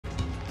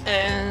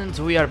And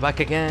we are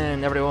back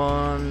again,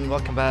 everyone.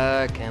 Welcome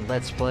back, and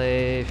let's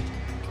play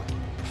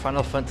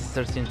Final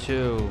Fantasy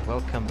XIII-2.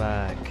 Welcome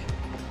back.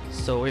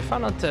 So we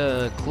found out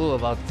a clue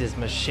about this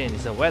machine.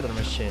 It's a weather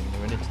machine.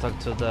 We need to talk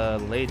to the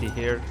lady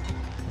here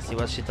and see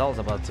what she tells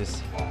about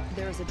this.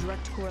 There is a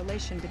direct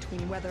correlation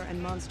between weather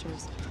and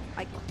monsters.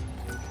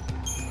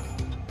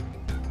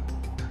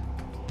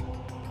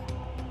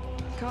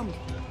 Come,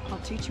 I'll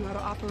teach you how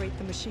to operate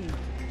the machine.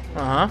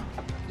 Uh-huh.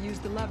 Use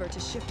the lever to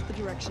shift the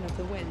direction of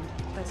the wind.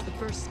 That's the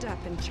first step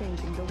in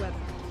changing the weather.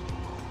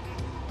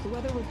 The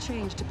weather will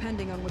change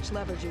depending on which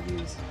levers you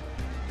use.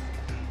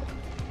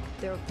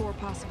 There are 4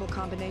 possible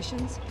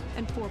combinations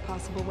and 4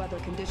 possible weather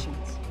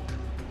conditions.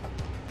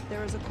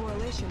 There is a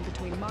correlation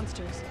between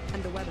monsters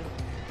and the weather.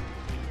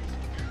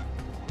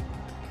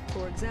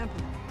 For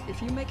example,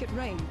 if you make it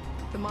rain,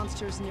 the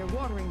monsters near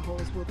watering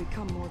holes will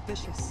become more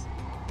vicious,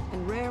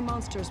 and rare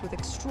monsters with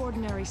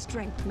extraordinary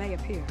strength may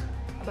appear.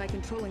 By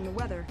controlling the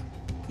weather,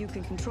 you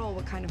can control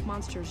what kind of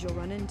monsters you'll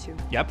run into.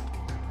 Yep.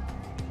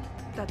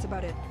 That's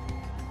about it.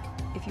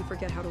 If you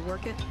forget how to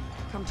work it,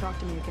 come talk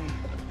to me again.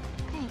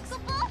 Thanks.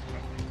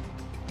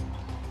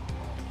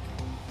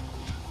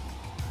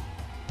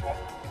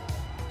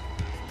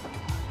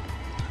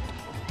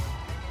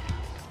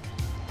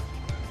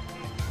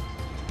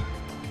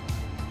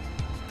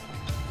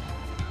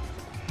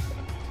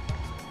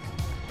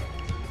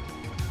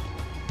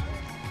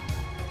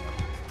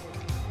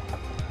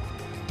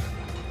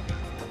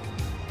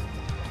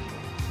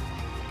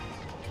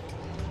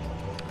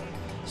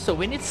 So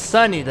we need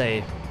sunny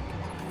day.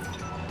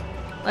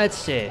 Let's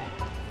see.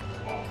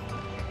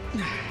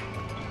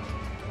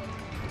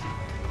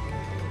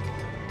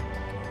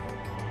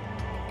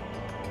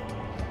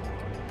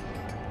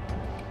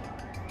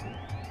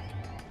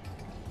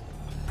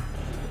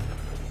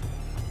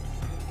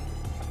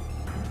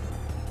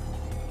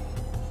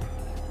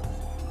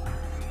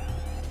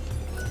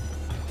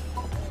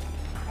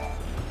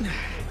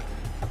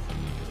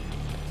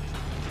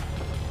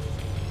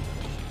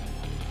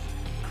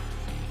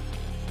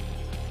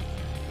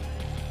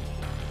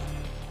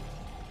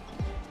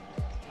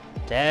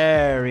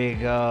 There we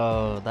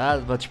go.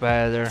 That's much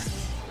better.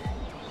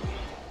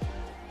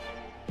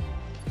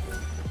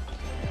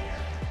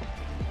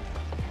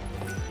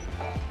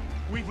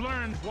 We've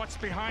learned what's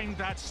behind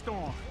that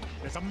storm.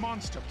 There's a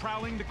monster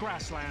prowling the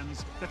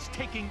grasslands that's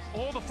taking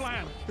all the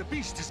flan. The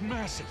beast is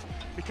massive.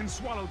 It can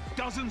swallow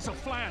dozens of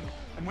flan.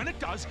 And when it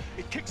does,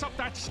 it kicks up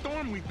that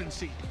storm we've been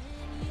seeing.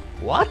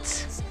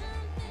 What?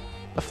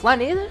 A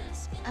flan either?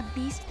 A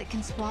beast that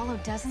can swallow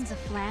dozens of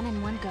flan in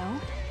one go?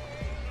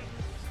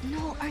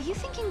 No, are you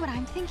thinking what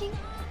I'm thinking?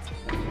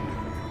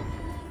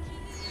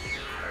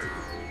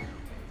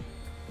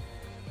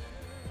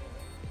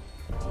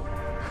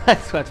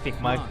 That's what I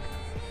think, Mike.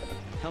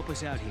 Help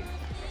us out here.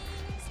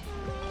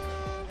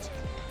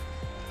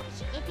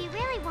 If he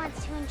really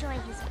wants to enjoy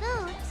his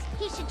food,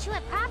 he should chew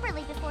it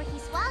properly before he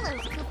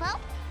swallows, Kupo.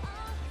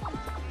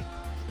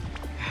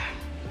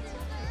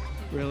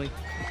 Really?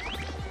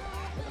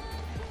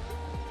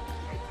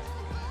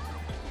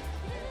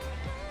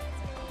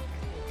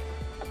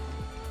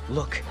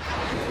 Look.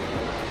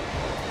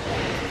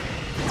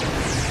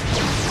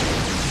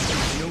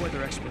 No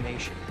other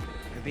explanation.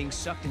 They're being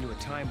sucked into a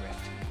time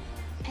rift.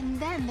 And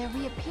then they're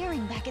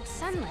reappearing back at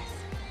Sunless.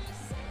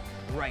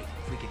 Right.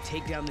 If we can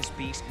take down this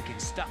beast, we can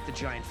stop the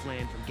giant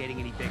flan from getting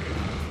any bigger.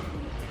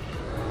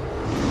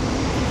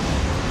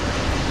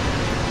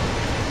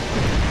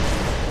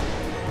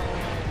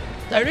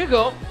 There you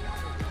go.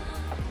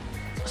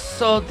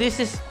 So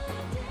this is...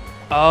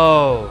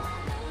 Oh.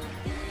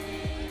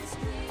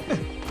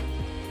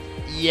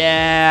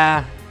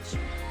 Yeah.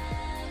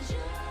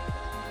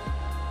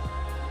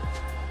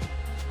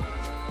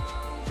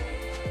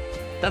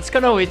 That's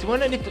gonna wait.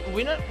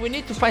 We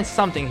need to find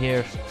something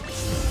here.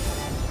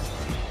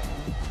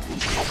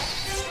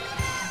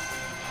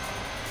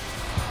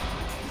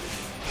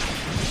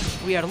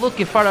 We are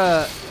looking for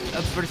a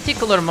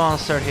particular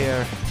monster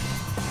here.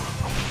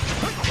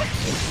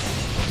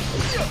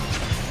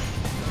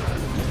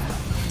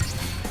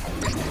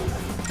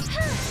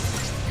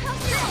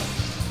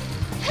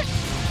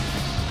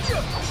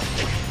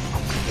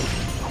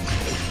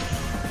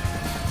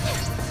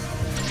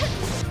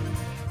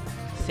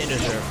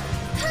 Signature.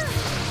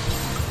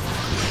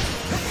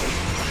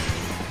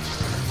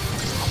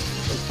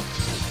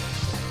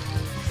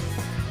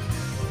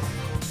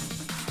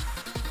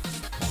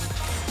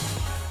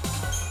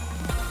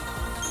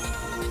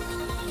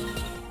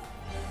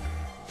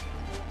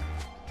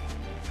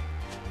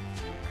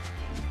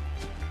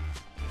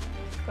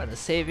 Got the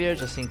savior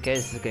just in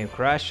case the game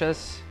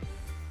crashes.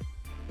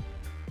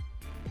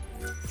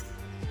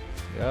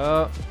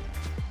 Go.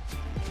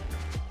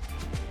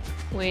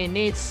 We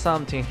need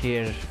something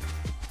here.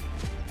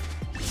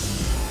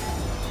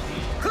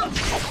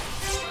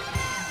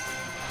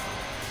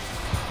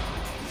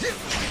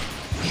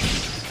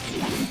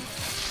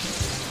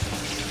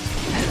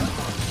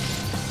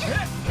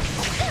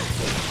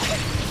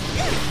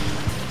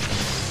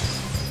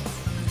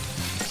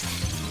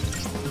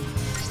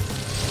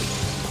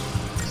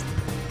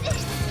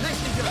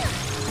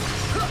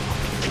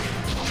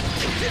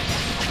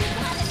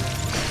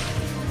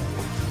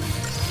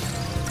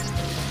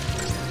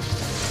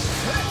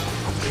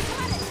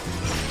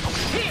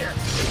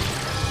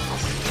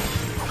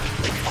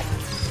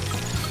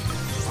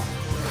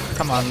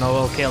 Come on, no,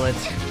 we'll kill it.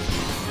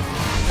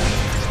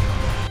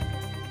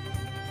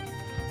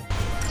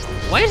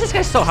 Why is this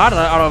guy so hard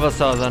all of a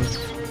sudden?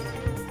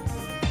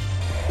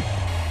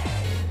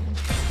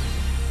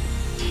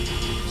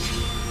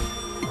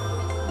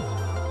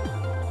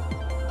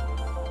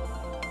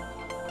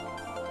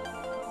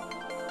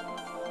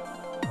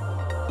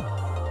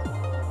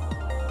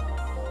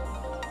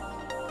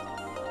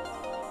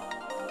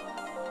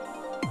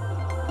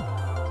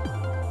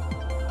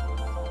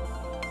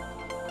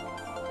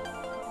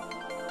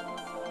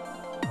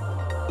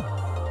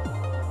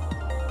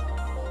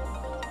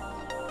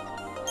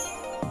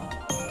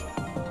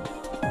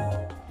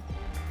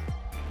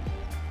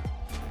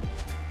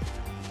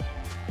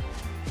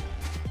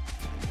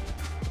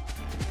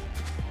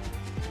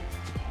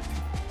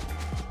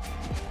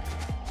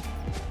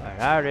 Where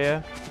are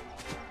you?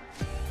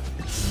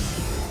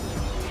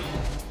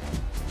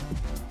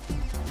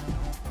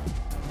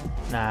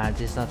 Nah,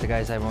 this is not the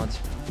guys I want.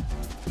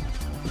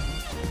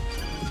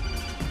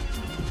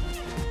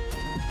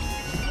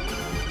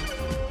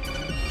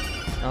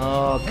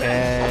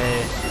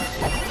 Okay.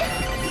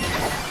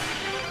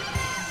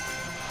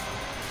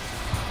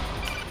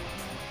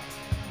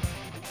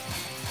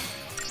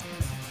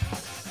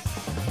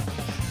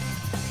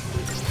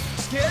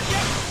 Scared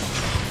yet?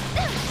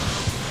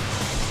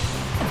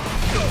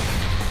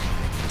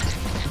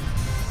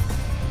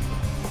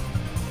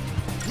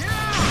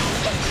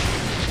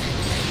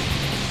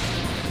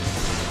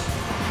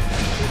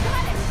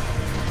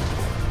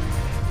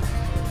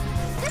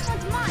 This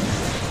one's mine.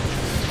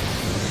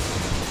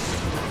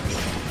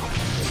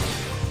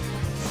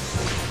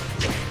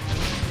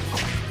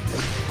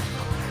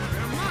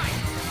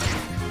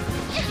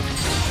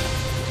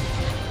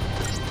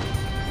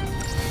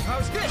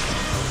 How's this?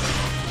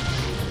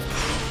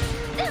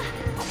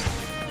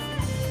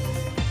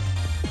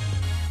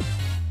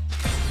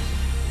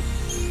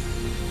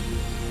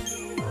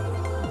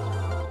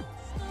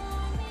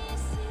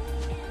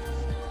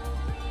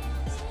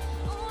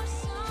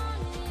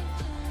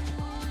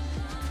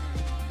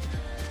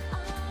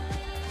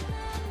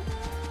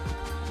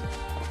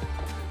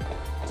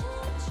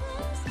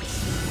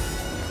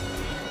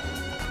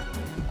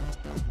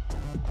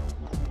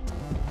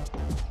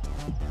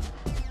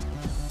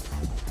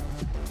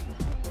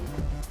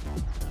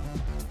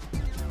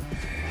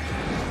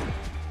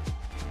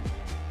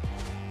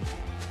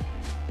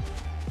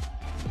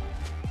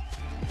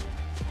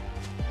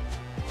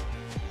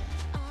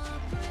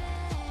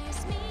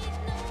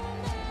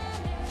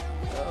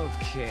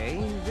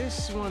 Okay,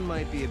 this one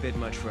might be a bit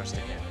much for us to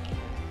handle.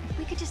 If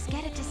we could just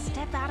get it to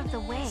step out of the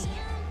way.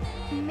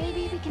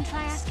 Maybe we can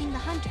try asking the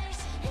hunters.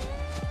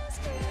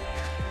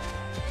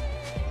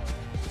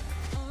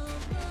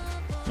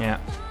 Yeah.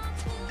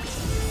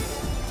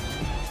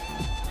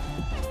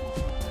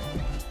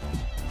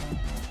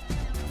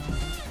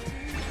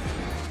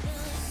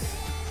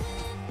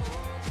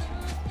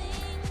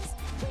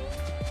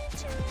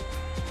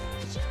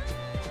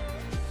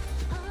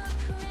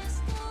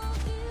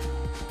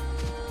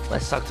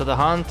 Let's talk to the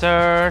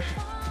hunter.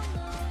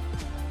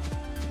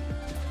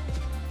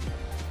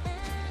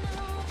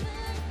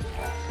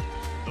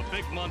 The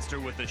big monster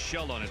with the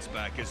shell on its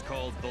back is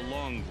called the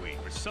longweed.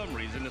 For some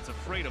reason, it's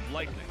afraid of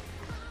lightning.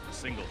 A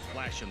single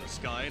flash in the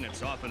sky and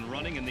it's off and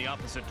running in the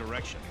opposite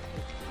direction.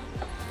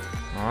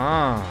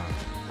 Ah.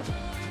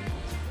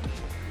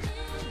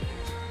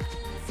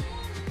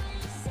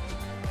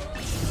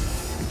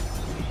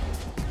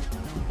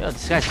 Yo,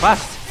 this guy's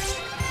fast.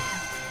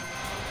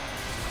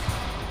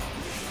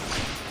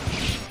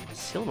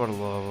 Silver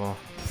Lobo.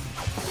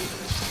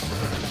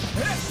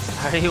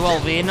 Are you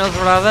albinos,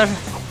 brother?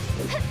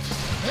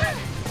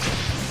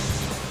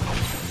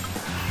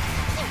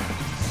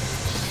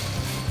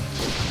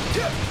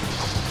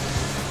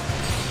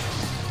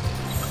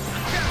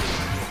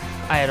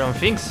 I don't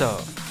think so.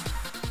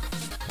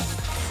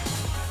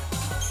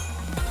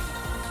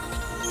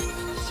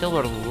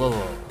 Silver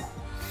Lobo.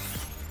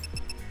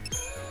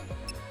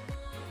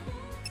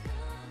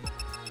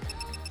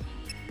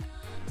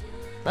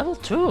 Level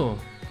 2.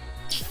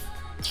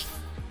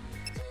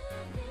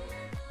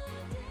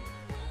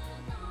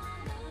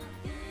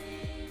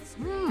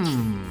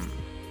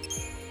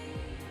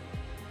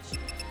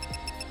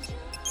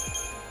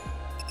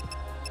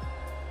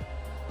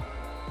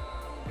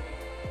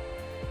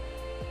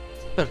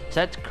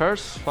 Protect,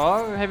 curse,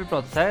 fog, heavy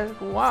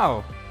protect.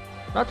 Wow,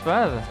 not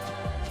bad.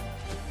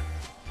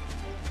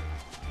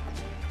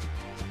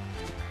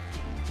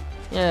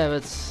 Yeah,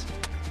 but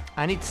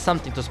I need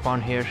something to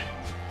spawn here.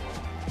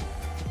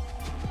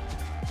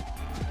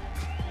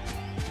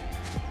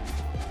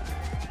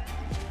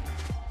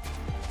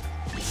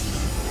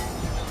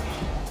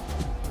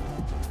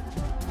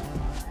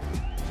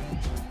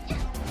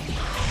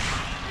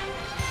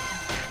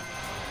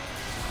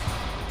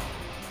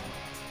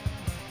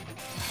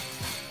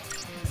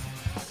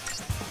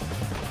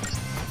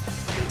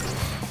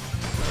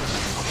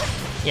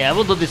 Yeah,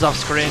 we'll do this off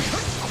screen.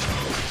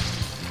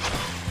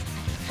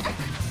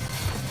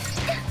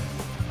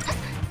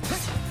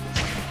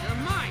 You're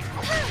mine.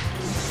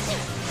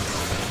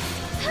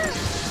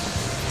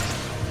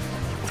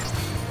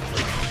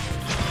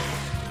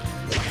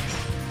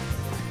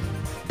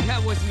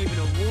 That wasn't even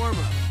a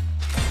warm-up.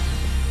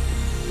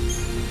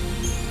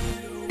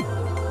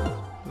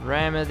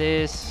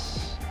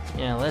 Remedies.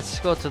 Yeah, let's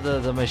go to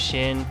the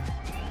machine.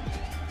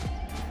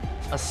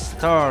 A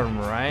storm,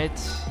 right?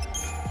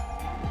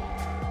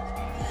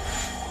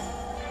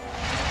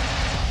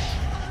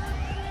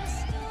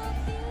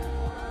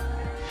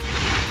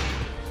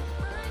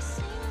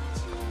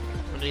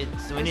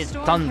 We need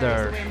storm thunder.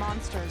 carries away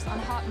monsters on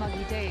hot,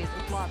 muggy days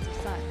with lots of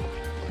sun.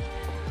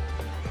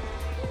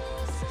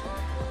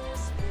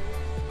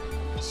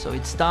 So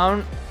it's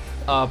down,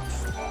 up.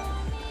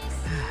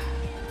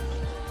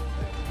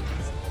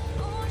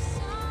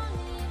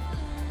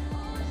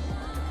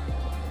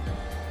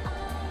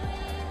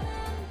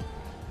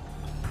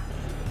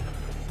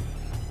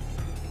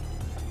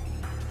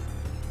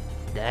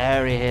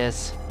 There he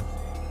is.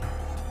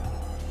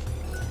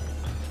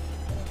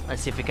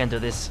 Let's see if we can do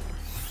this.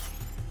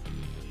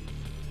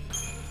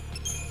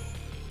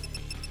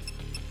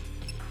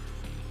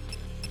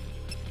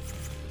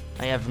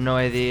 I have no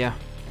idea.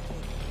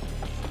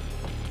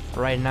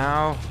 Right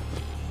now.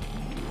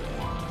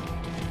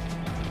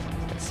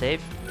 Let's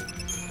save.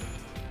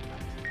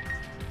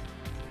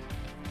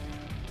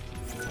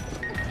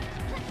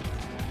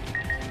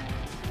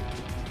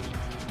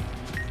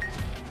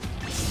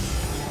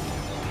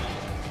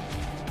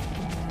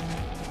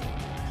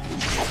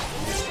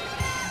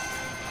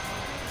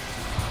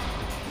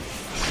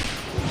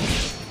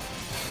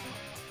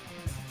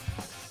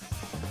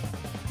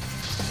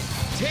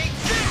 Take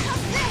this!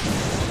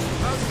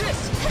 How's this?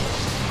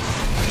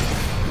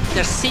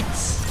 There's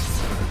seats.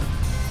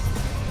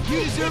 You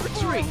deserve a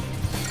treat.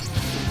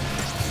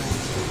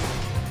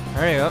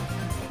 There you go.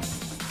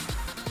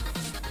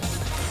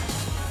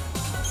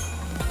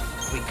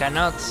 We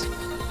cannot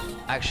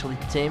actually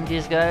tame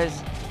these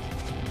guys.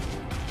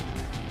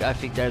 I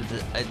think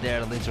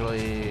they're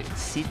literally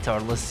seat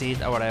or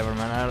seat or whatever,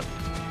 man.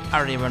 I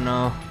don't even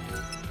know.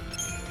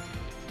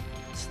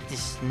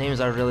 These names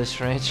are really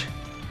strange.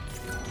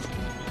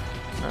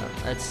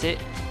 Let's see.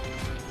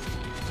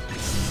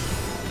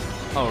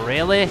 Oh,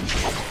 really?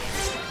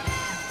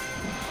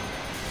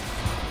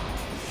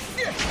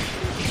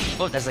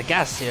 Oh, there's a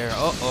gas here.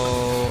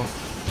 Uh-oh.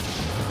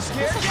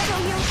 Scared?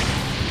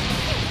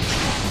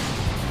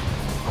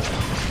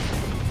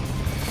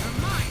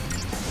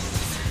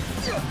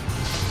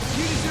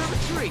 You deserve a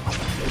treat.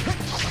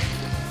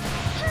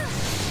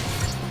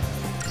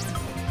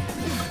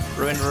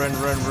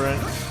 Run.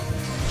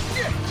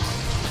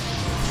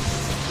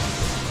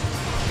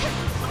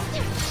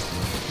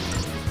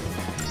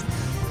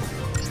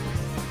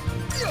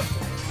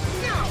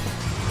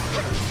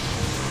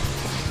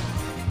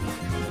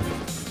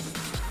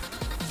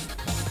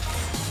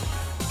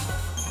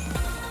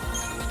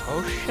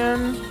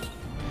 Ocean.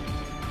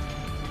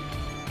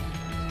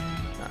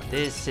 Now,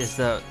 this is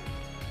the.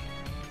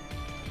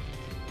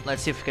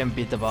 Let's see if we can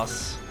beat the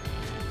boss.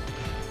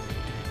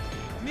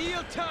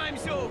 Meal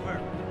time's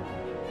over.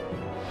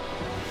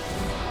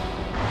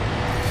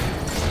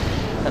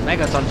 The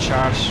Megaton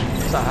charge.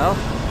 What the hell?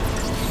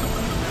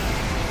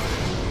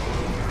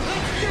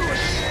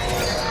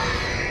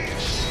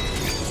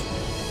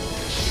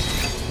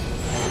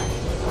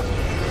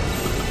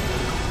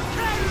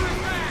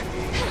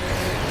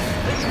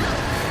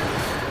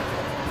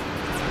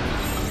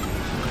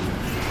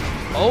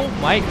 Oh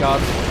my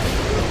god.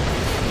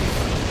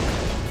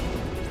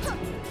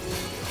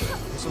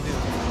 This'll do.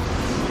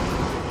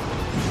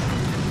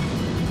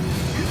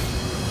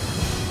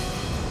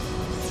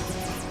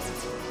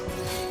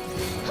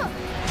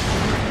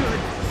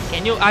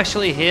 Can you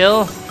actually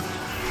heal?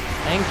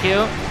 Thank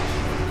you.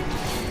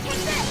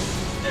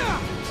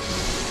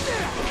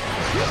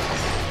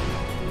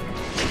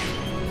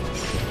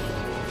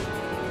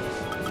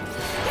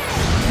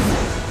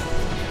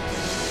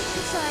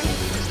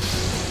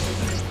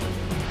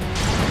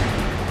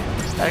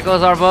 There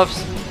goes our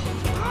buffs.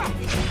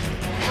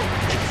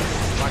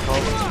 Black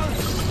hole.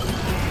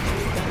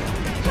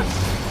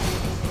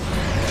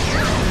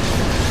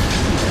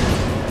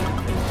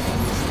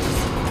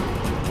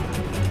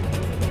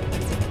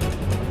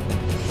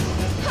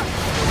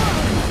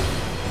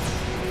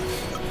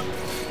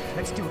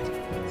 Let's do it.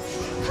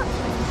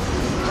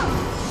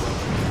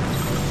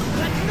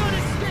 Let's not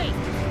escape.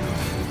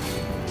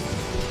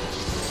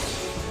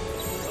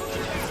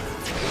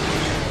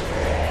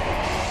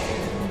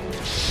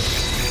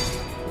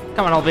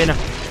 Come on, Albina.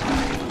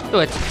 Do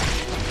it.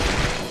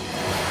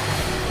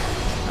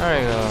 There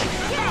you go.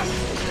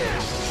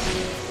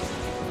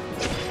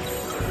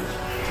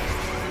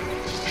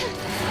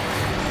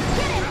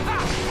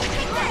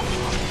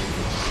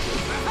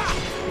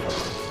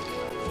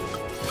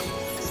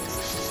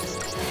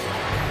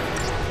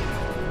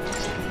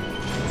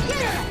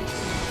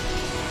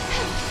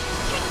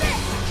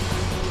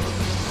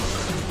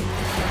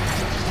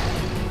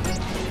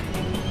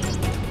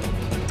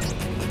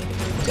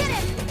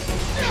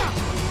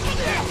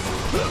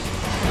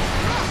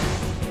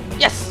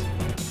 Yes!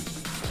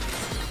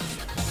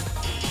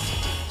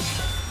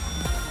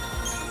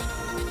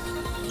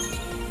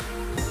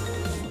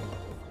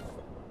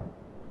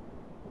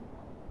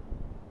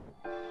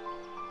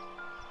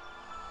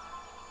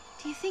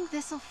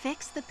 this'll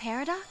fix the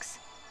paradox?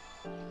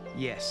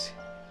 Yes.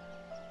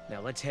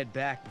 Now let's head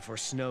back before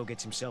Snow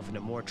gets himself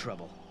into more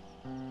trouble.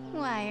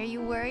 Why, are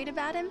you worried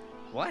about him?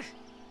 What?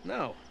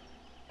 No.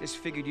 Just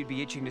figured you'd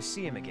be itching to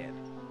see him again.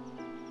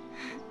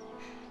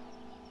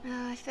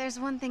 If there's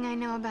one thing I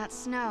know about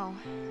Snow,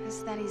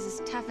 it's that he's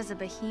as tough as a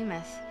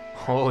behemoth.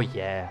 Oh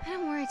yeah. I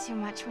don't worry too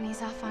much when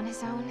he's off on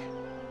his own.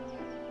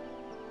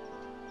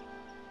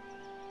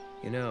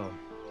 You know,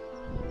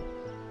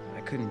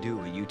 I couldn't do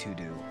what you two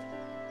do.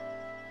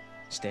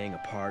 Staying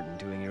apart and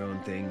doing your own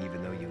thing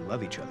even though you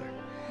love each other.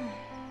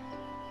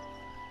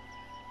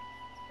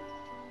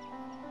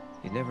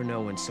 You never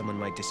know when someone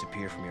might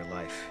disappear from your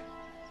life.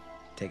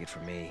 Take it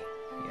from me,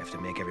 you have to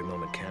make every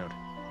moment count.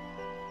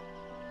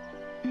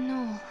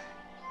 No.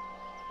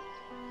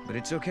 But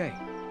it's okay.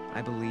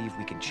 I believe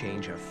we can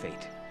change our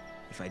fate.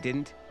 If I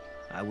didn't,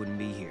 I wouldn't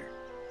be here.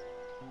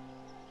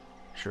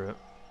 True.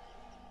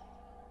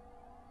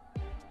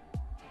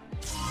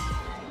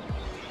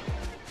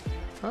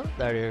 Oh,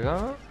 there you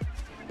go.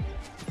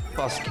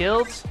 Boss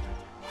killed.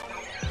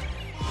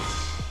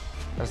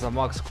 There's the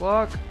Mox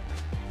clock.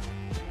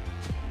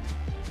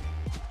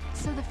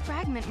 So the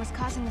fragment was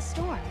causing the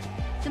storm.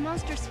 The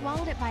monster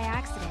swallowed it by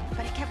accident,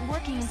 but it kept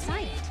working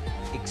inside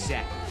it.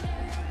 Exactly.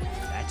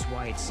 That's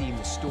why it seemed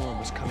the storm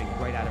was coming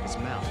right out of his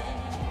mouth.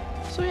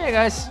 So yeah,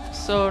 guys.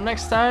 So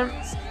next time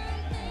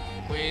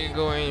we're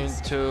going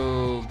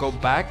to go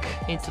back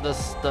into the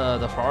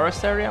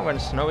forest area when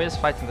Snow is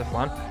fighting the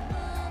Flan,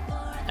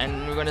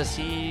 and we're gonna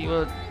see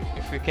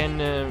if we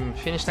can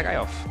finish the guy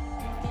off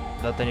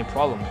without any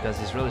problem, because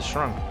he's really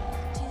strong.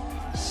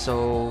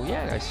 So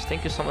yeah, guys,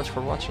 thank you so much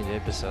for watching the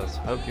episode.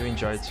 I hope you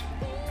enjoyed.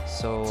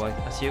 So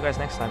I see you guys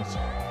next time.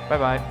 Bye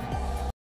bye.